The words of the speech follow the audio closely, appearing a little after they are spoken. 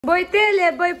Bawihtea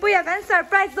le bawihpuia kan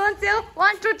surprise don chiu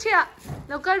 1 2 3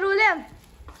 local rule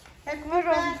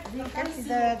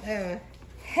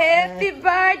Happy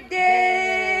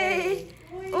birthday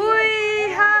ui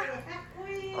ha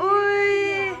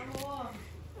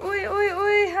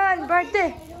ui han birthday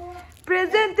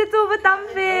present tu batam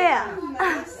ve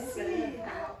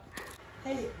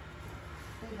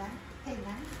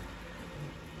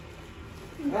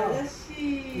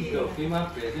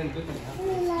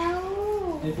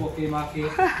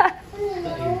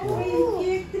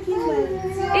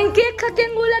in cake khaken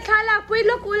gula thala pui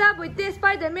lo kula Bawihtea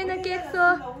Spider-Man na cake so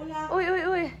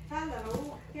ui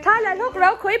thala lok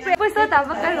rau khoi pre pui so ta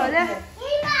va ka ro le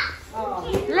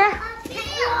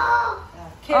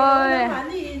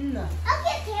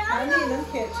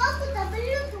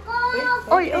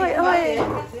oi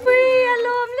pui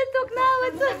alom le tuk na wa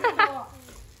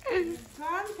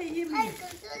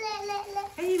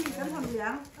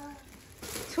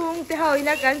chung te hoi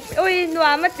na kan oi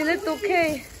noa ma ti le tuk he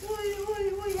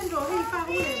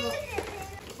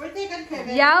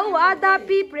Yau ada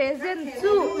pi present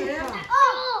chu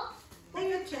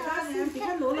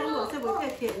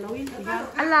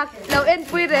alak lo en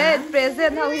pui re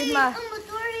present hau hin ma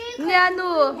nya nu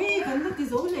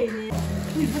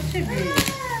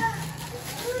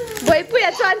Bawihpuia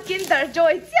chuan Kinder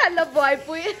Joy chian la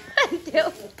Bawihpuia teu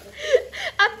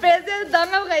a present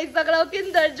dang au gai saklo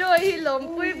Kinder Joy hi lom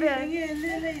pui be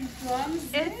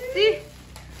si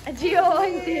Gio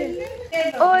anti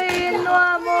oi no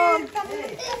amo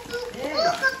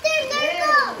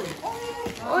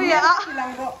oi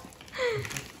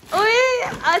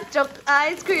a chok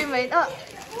ice cream ai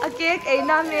a cake ai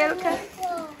na mel ka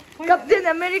Captain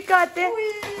America te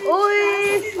oi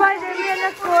Spider-Man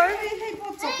na core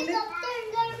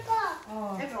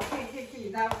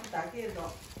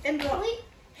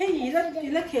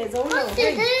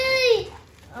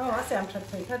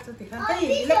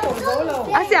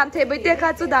xem thấy Bawihtea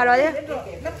khá chú đá rồi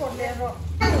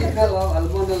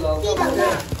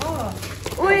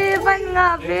ui văn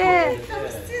ngà về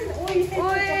ui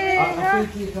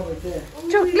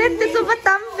chocolate thì chú bắt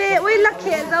tắm về ui là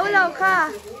khẽ dấu lâu kha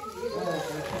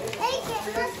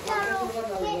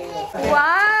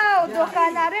wow đồ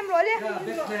cả nà rem rồi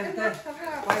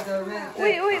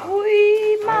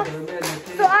ui mà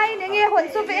tụi ai này nghe hồn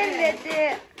số về em lệ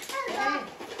tệ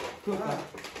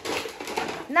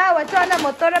nào ở cho là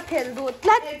một tô là phèn đụt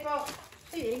lát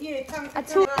à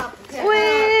chú ui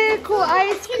cô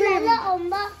ice cream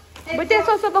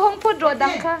Bawihtea so có không phút rồi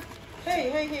đằng kha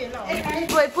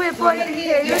Bawihpuia bôi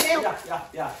thì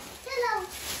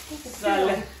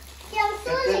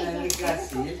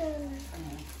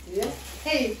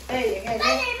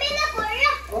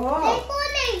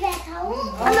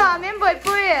ano men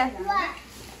Bawihpuia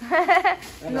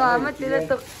no mà tila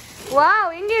tục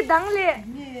wow ini dang le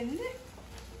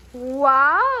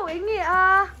wow ini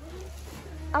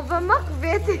avamak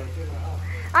veti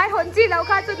ai hon chi lau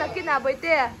kha chu nakin na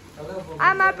Bawihtea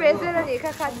ama present ani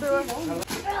kha chu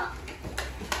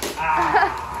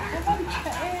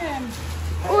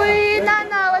ui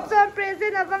nana wa chu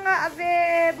present avanga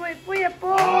ave Bawihpuia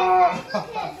po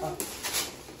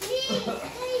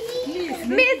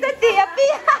mi sa ti api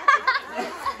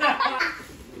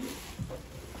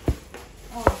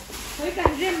oi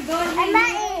kan rim don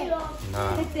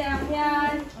ni xem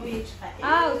yan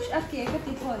ouch okay ka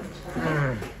ti thon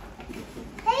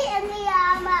hey ani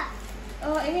ama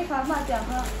anh ấy khá mà chẳng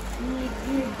hả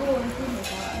ni go ni ni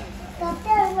ka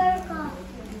te welcome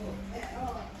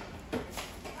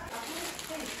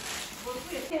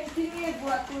cái gì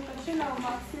buat tu kan sih lau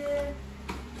maksud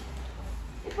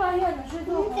ipa ya na sih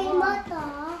tu cái mata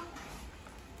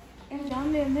em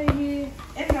dám lên đây đi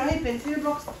em nói đi pencil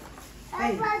box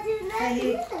đây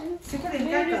đây chứ có định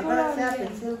các bạn ra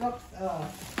pencil box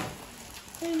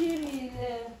đây đi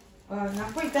nó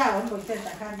quay ra vẫn còn trên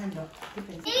tại khăn nhân được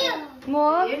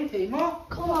ngó em thì ngó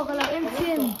không ngó cái lão em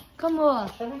xin không ngó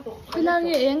cái lão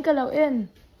nghe em cái lão em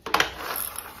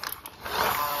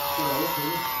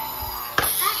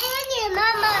ani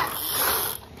mama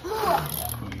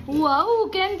wow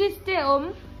candy ste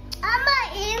ama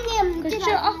em cái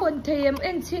chuyện ác hồn thèm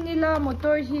em xin đi la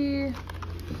motor hi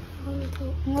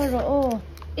ngồi rồi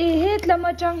hết là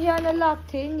mà chẳng hiền là lạc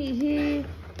thế nhỉ hi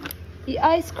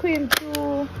ice cream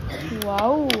too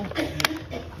wow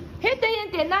hết đây anh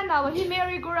tiền nào hi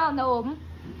merry go round na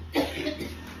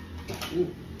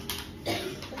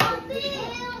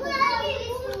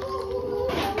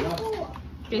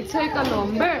cái chơi cả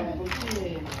lồng bơ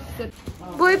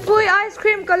Bawihpuia ice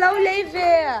cream cả lâu lấy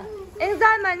về anh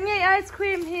ra mà nghe ice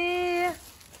cream hi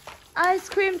ice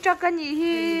cream chakani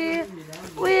hi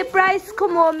ui price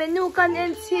kumo menu kan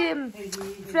en chim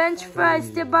french fries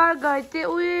te burger te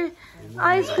ui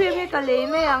ice cream hi ka le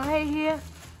me yang hei hi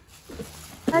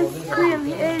ice cream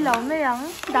hi ei lo me yang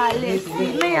da le si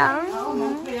me yang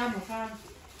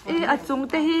e achung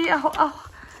te hi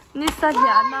ni sa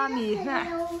ya na mi na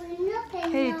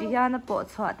hei ti ya na po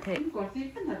chwat the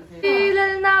ti le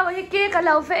na hi ke ka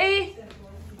lo fe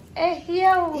e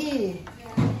hiao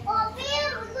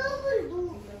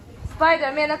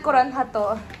Spider-Man na koran hato.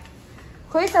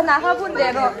 Khoi sana kha bun de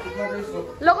ro.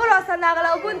 Logo ro sana ga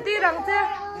lo bun ti rang che.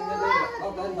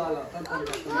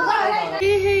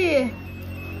 Hi hi.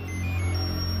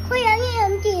 Khoi yang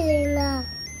em ti la.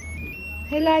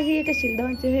 He la hi ka sil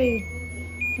don che he.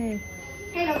 He.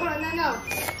 Hey lo koran na no.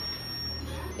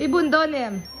 I bun don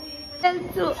em. En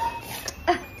su.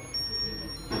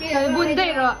 He bun de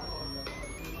ro.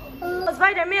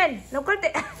 Spider-Man, lo ko te.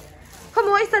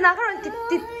 Khomoi sana kha ron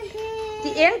ti Ti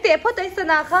eng te phot ai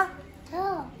sana kha.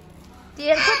 Ti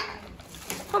eng phot.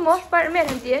 Khomo Spider-Man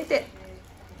ti eng te.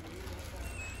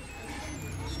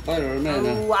 Spider-Man.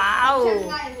 Wow.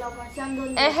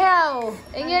 Hell.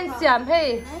 Ingen siam hey.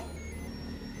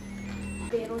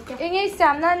 Ingen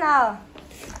siam na na.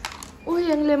 Ui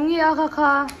ang lem ngi a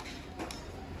kha.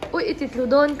 Ui itit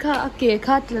ludon kha ake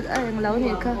kha tlat ang law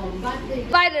ni kha.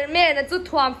 Spider-Man na chu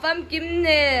thuam fam kim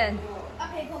nen.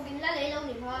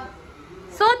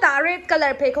 So ta red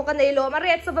color pe ko kanai lo ma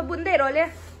red sa babun de ro le.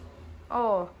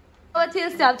 Oh. O thi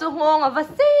siam chu ngong a va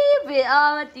si ve a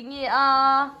ma tingi a.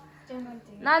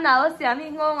 Na na o siam hi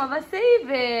ngong a va si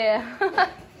ve.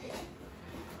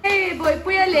 Hey boy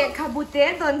puya le khabute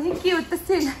don hi cute ta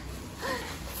sin.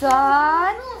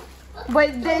 Chan. Boy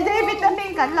de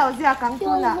vitamin kan lo sia kang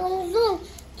tu na.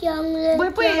 Boy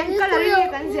puya yang color hi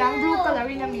kan siang blue color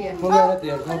ni mi.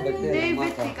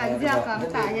 David ti kan sia kang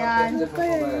ta yan.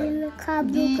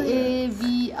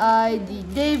 D-A-V-I-D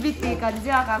David ti kan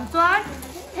sia kang chuan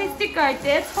he sticker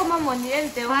te thoma moni en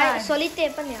te wa Solid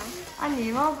tape pa niya.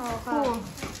 ani mo cool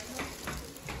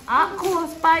cool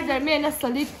Spider-Man na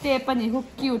solid tape ani hu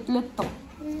cute lot to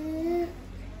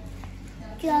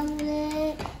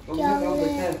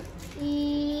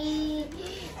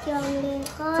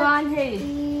chuan hey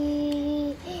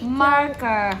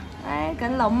marker ai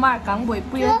kan lo mark kang boi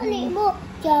puya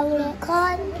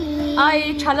ai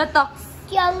chala tok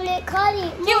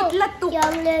cute la tu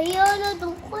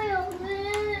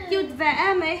cute ve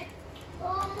em ấy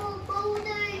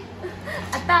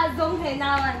ta giống thế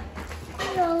nào anh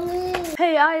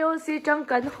hey IOC trong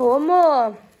cảnh hố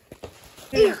mò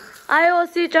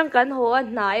IOC trong cảnh hố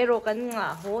anh nãy rồi cảnh ngã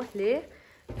hố lẽ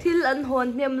thil anh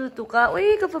hồn niệm lu tu ka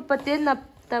ui ka fa paten na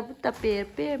ta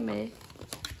pe me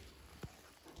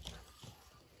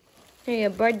hey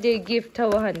birthday gift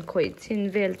thaw han khoi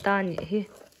chin vel ta ni hi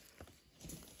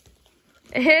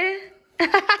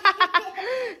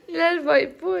lel voi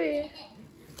pui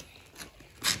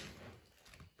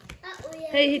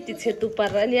hey hi ti che tu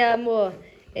parania mo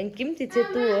en kim ti che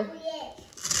tu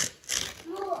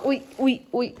ui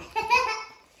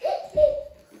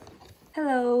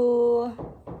hello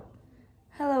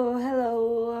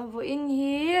vo in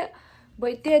hi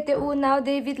boite te u now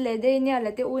David le de nya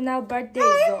la te u now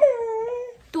birthday zo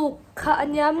tu kha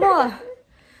anya mo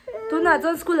tu na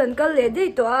jon school an kal le de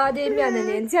to a de mya na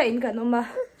len cha in kan ma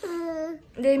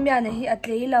de mya na hi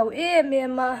atlei lo e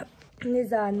ma ni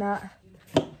zana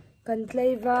kan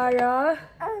tlei vara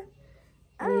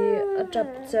ni atap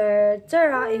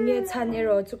chara inge chan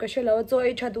ero chu ka shelo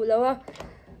choi thadu lawa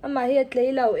ama hi atlei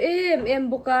lo em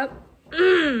buka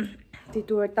ti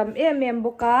tur tam em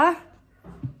buka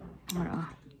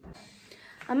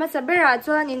ama sabera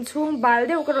chuan in chung bal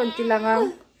deuh ka ron tilanga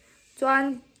chuan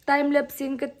time lapse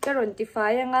in ka ron ti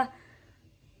fai anga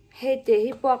he te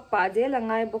hi pok pa de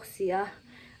langai boxia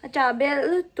acha bel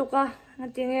tuka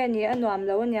ngatinge ani anuam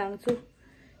lo nyang chu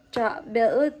cha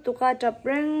bel tuka chap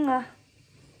renga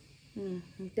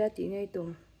ta ti ngai tum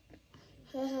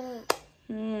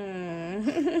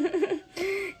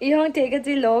I hong te ka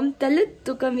ti lom talut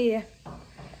tuka mi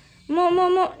mo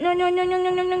no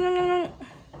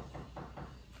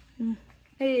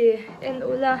hey en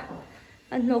ula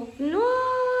anok no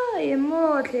emo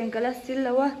tlen kala sil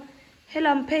lawa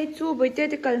helam phei chu boite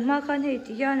te kalma khan hei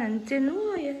ti yan an chen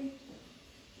oi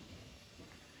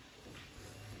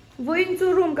voin chu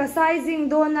room ka sizing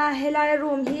dona helai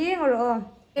room hi ro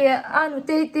e anu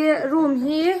te room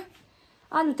hi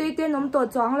anu te nom to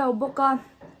chang lo boka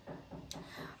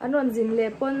anon jing le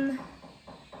pon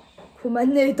khuman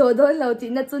nei to don lo ti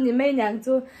na chu ni mai nyang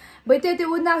chu boite te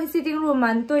una hi sitting room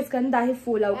an toys kan da hi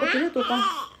fu lo ko ti to ka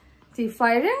ti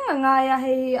fai reng anga ya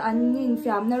hei an in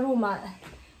fiam na room a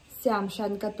chạm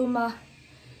sẵn cả tùm à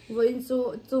với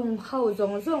chung hậu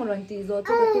giống giống rồi tí rồi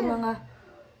cho cả tùm à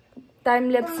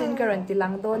time lapse xin cái rồi tí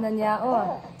lăng đô nè nha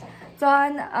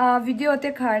chọn video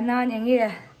te khởi na nhỉ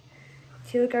nghe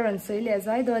thiếu cái rồi sấy lẹ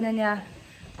giải đô nè nha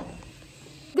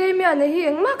đây mẹ này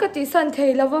hiện mắc cái tí sân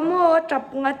thầy là vô mua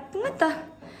chập ngắt ngắt ta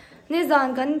nè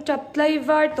dàn cái chập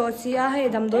flavor tổ xí à hay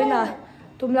đầm đôi nè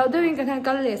tụm lâu đôi cái thằng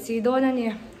cái lẹ xí đô nè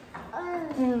nha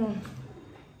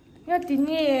nhớ tí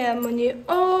nhẹ mà nhỉ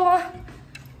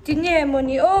tí nhẹ mà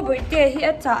nhỉ bởi tê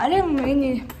hiện trả lên mấy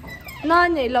nhỉ na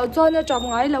nhảy lâu cho nó chọc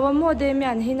ngay là vô mua đây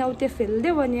mẹ này nào tê phil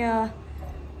đấy vào nha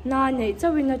na nhảy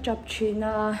cho vì nó chọc chuyện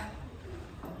à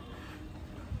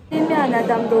đây mẹ này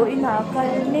đầm đôi in à cái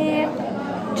nè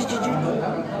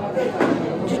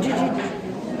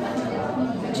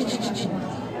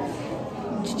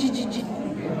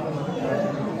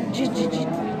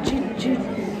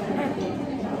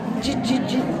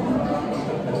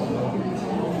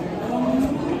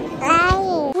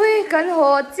ui cần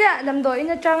hồ chả đầm đôi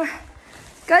nó trăng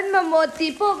cần mà một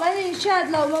tí bộ cái hình chặt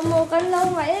lâu mà một cần lâu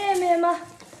ngày em mà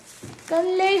cần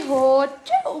lấy hồ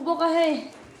chịu bộ cái hay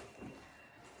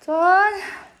chọn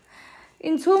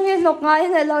in chung in nọc ngay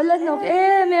này lâu lên nọc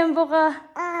em bộ cái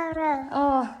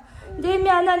đi mẹ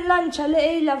ăn lunch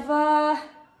lấy là va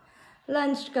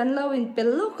lunch cần lâu in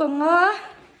pelu con á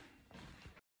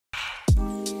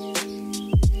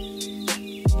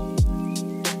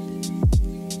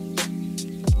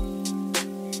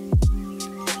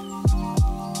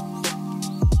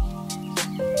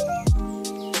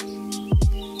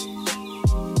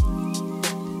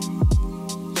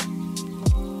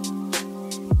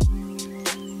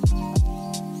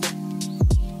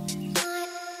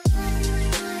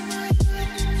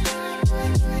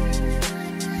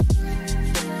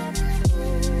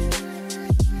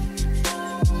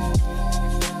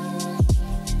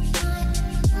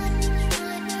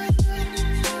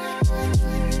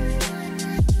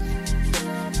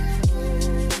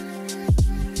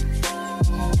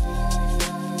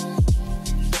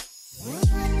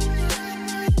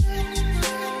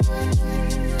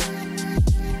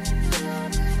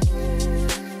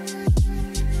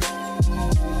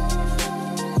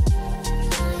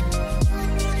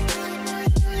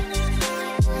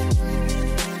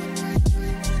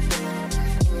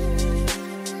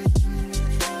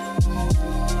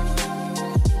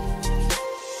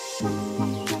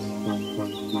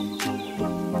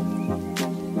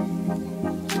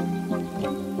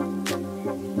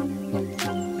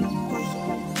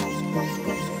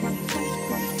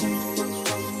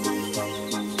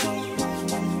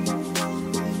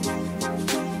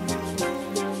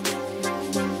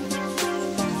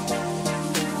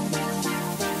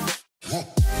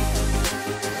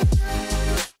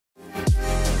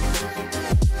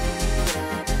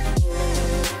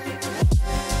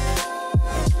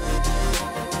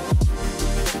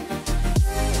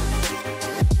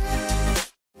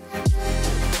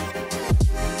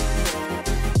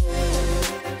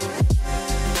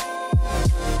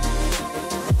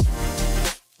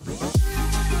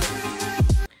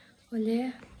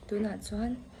tu na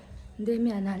chuan de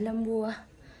mi ana lambua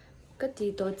ka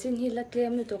ti to chin hi la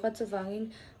tlem nu to ka chawangin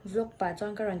vlog pa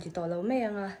chuan ka ran ti to lo me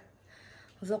anga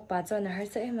vlog pa chuan har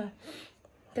sa ema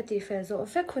ka ti fel zo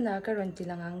fe khuna ka ran ti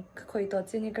langang ka khoi to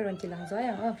chin hi ka ran ti lang zo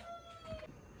anga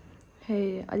hey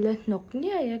ala nok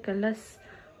nia ya ka las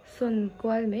son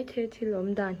kwal me the thilom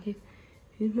dan hi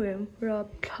hin muem rap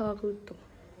thak to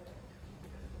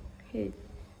hey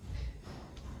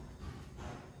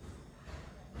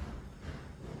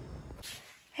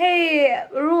hey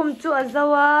room chu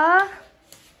azawa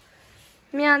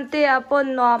miante apon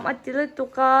nom atil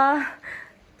tuka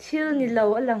thil ni lo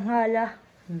alang hala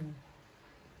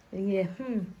nge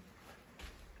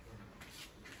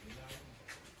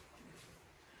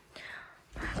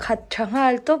khat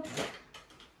thangal to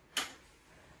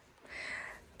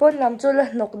pon lam chu la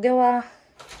nok dewa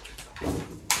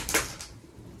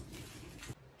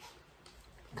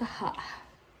ka ha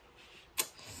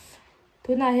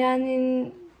tuna hianin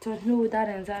chonu da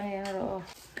rang jang he ro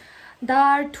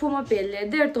dar thuma pelle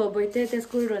der to boite te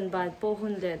school run bal po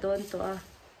hun le don to a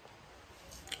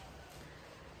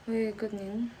we good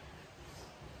ning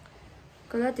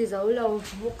kala ti zau lo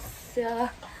book sia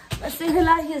ase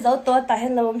hela hi zau to ta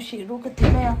hen lo shi ru ka ti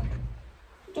me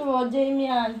to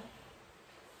jemian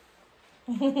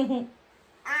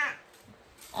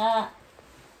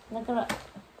nakara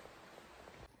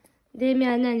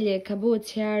Damian nan le khabu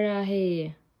chara he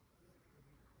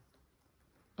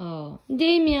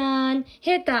Damian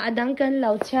heta adang kan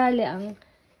lau cha le ang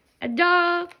a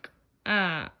dog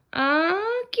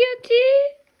cutie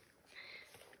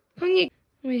hongi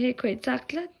me he khoi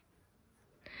chaklat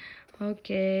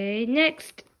Okay,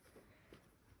 next.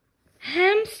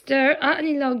 Hamster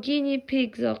ani lo guinea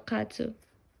pig zo katsu.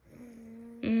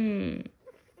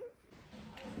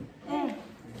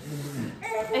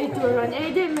 Ay turon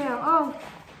ay di me oh.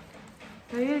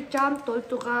 Ay jam tol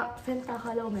tu ka fenta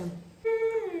khalo mem.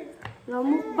 Lo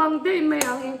mukbang di me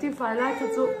ang inti fa lai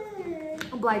chu.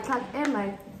 Bai khat em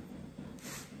ai.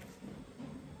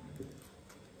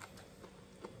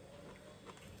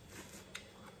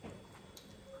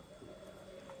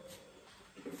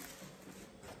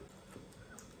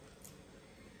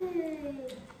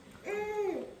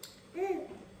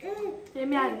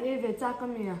 Em ăn đi về cha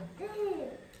con mì à?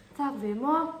 Cha về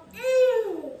mò.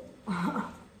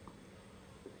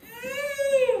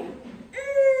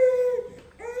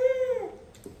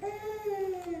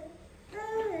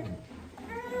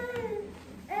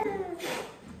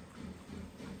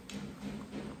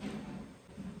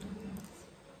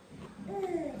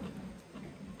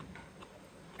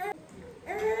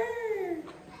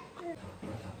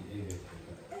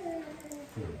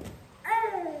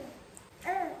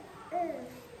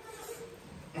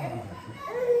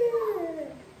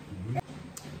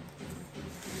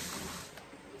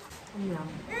 Nhầm.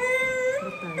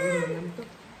 Bắt đầu đi nhầm tốt.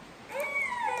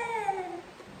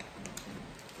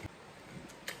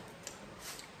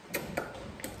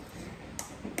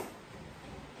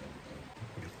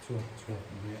 Chua, chua,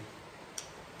 yeah.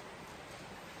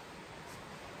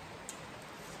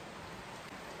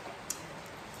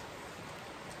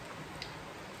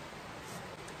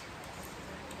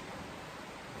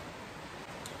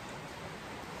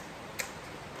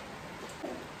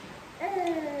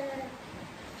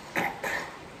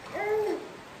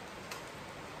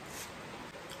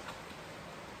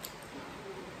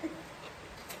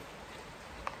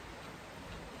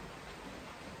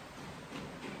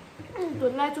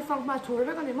 Tuần nay cho phòng mà chối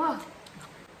với con đấy mà.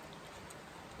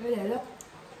 Đây để đâu.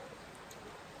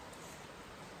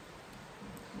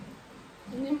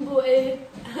 Nhưng bụi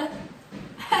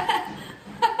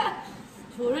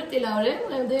chối rất tỷ lào đấy,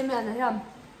 lần đêm mẹ thấy không?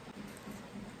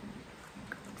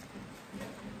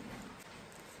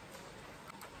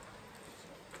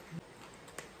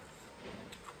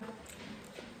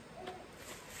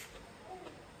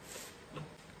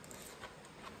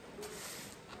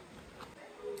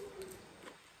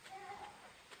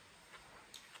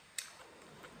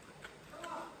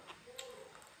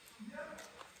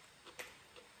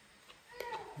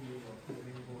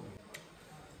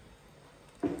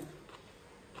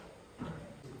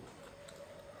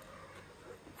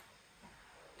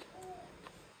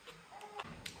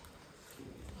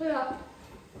 Thế ạ.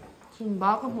 Xin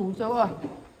báo các hủ cháu à.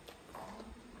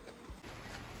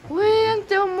 Ui, anh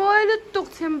tiêu môi lứt tục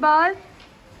xem báo.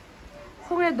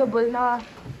 Không nghe double nào.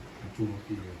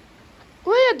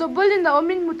 Ui, double lên nào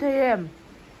mình một thầy em.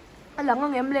 Anh lắng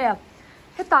ngang em lẹ.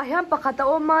 Thế ta hiểm bạc hạt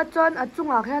ôm mà chọn ở trung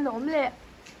ngạc hiểm ôm lẹ.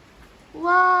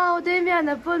 Wow, đây mẹ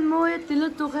nè phân môi tí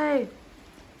lứt tục hay.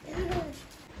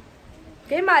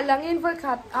 Cái mà lắng in với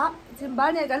khát á. Xem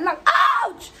báo này gắn lặng.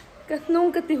 Ouch! Cái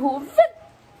nung cái tí hủ vết.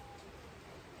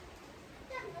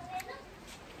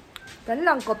 Cánh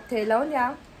lòng cọp thể lâu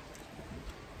nha.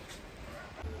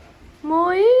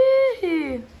 Môi.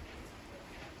 Thế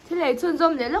này xuân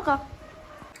rôm để lúc à?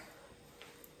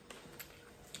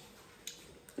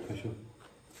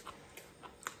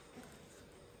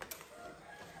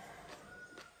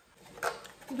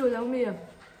 Rồi lâu mì à?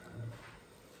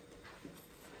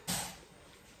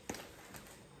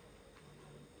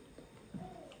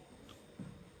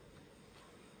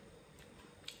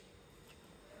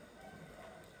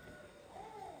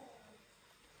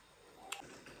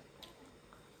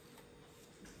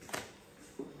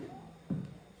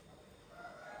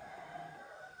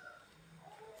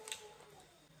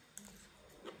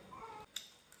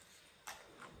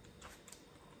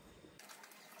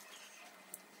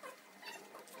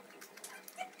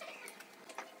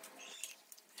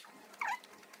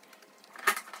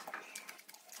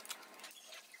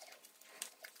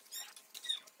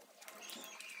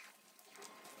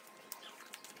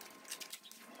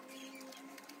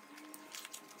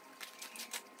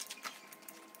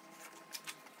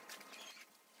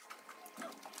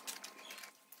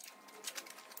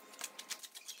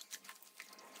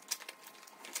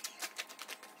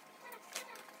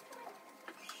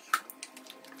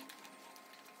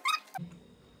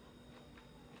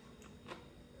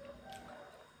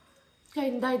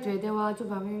 Cái đây về đâyว่า cho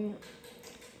bạn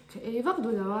cái vắt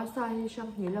đồ là sai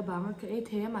sang nghĩ là bạn cái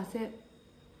thế mà sẽ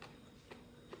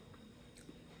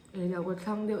để là cái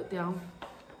khăn điệu tiếng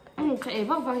cái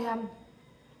vắt vào em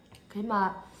cái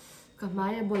mà cái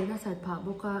máy bồi nó sạch phá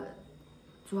bốc cả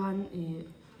chuan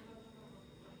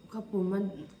ก็ปุ่มมัน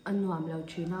อันหวานแล้ว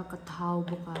ชีน่ากระเทา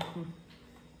บุก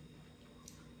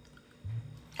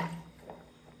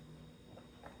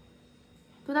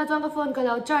ตัวน่าจวนก็โฟนกับเ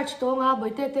ราชาร์จตัวงาบ่อ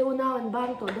ยเตะอุณาอันบ้าน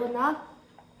ตัวโดนนะ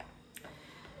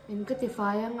เห็นก็ติดไฟ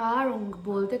งาลงโบ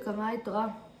ลเตะกันง่ายตัว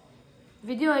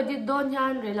วิดีโอเอดิตโดนยั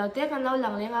นเเราเตะกันเราหลั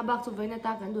งเลยงาบักสุดไว้ในต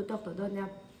ากันดูตัวโดนเนี่ย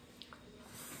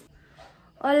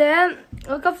เอาเลย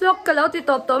ก็ฟลอกกับเราติด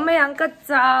ตัวไม่ยังกระเ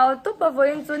จ้าตุ๊บไปวั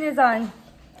นจุนี่จัน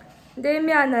เดี๋ยว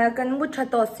มีอะไรกันมุดชัด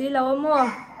ตัวสิแล้วมั่ว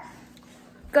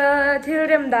ก็ที่เ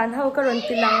ริ่มด่านเขาก็รอน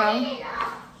ติลัง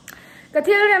ก็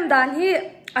ที่เริ่มด่านที่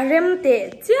เริ่มเตะ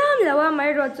จ้ามแล้วว่าไม่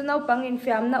รอจนเอาปังอิน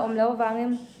ฟิมน่ะแล้ววางอิ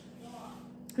น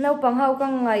เอาปังเขาก็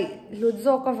ไงลุดโจ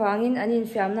ก็วางอินอันอิน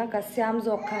ฟิมน่ะก็เสียมโจ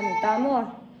กันตามมั่ว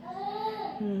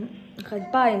ขัน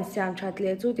ป้าอินเสียมชัดเล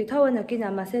ยจุดที่เท่านั้นกิน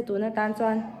มาเสตุน่ะตานจว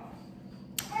น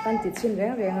ตันติดชินแร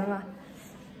งอ่ะ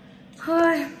เฮ้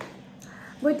ย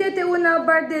บ่อยเตะอุณา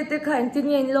บัร์เดย์เตะขันที่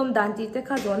นี่ลมด่านที่เตะ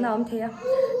ข้าโดนน้ำเทีย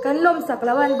กันลมสักล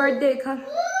ะวันบัร์เดย์ค่ะ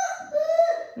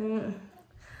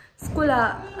สกุล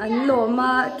อันลมม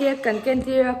าเกี่ยกันเกน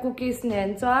ที่รักคุกกี้สเนน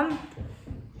จ้าม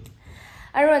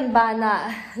อารมณ์บานะ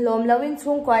ลมแล้ววิน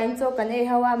ชุ่งกว่าอินโจกันเอ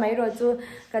ฮาวาไม่รู้จู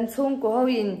กันชุ่งกูเขา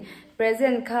อินเพรสเซ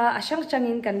นต์ค่ะช่าง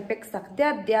อินกันเป็กสักเดี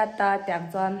ยดตาแต่ง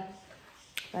จ้าม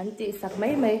กันติสักไ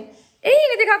ม่เอ้ย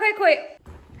ก็ที่ข้าคุย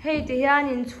เฮ้ยที่ยา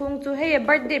นินชุ่งจูเฮ้ย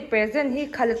บัร์เดย์เพรสเซนต์ที่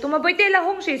ขัดตัวมาบ่อยเตะละ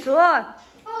ห้องสีสัว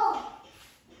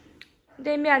ไ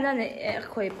ด้มีอันนั้น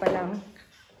คุยไปลัง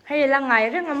ให้ละไง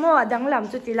เรื่องมั่วดังล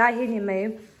ำจุดที่ไล่ให้นี่ไหม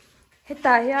ให้ต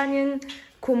าเฮียนิน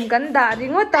คุมกันด่าดิ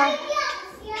งวตา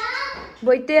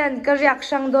บ่อยเตะก็เรียก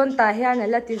ช่างโดนตาเฮียนั่น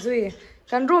ละที่จุย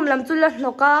กันรุมลำจุดละน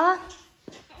กา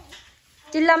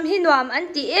จิลำหินวามอัน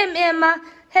ที่มา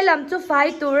ให้ลำจุดไฟ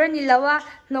ตัวนี่ละว่า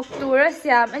นกตัวเสี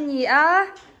ยมอันนี้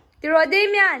ที่รอเด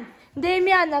มี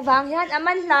ยนนะวางเฮียน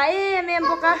มันไหลเมม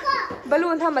ปกะบอลลู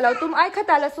นทำมาแล้วตุ้มไอ้ข้า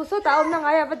ตาละสุดๆตาอมนังไ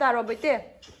อ้ปะตารอบ่อยเตะ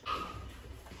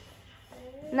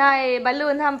นายบอลลู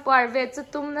นทำปวดเวทจุด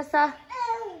ตุ้มนะซะ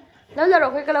แล้วเรา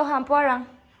คุยกันเราทำปวดรัง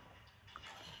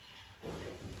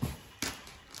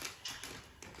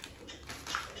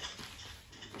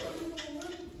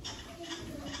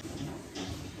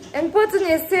เอ็นพูด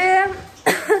นี่เสีย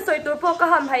สวยตัวพวกก็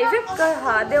ทำให้ฟิบก็ห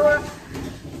าเดียว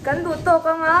กันดูโต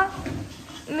กันอ่ะ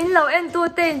มินเราเอ็นตัว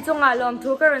เต้นจงอาลม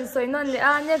ทุกคนสวยนั่นเลย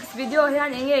next video เฮีย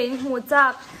นเองหูจั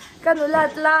กกันนุลั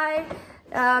ดไล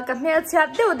กับเมียเชียด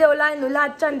เดียวไลนุลั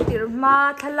ดจันติรมา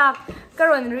ทลักก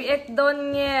รอน react โดน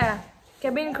เงี้ยแก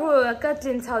บินครูก็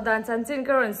จินชาวดานจันจินก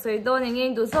รอนสวยโดนเอง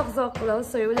ดูซอกแล้ว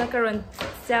สวยแล้วกรอน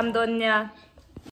แซมโดนเงี้ย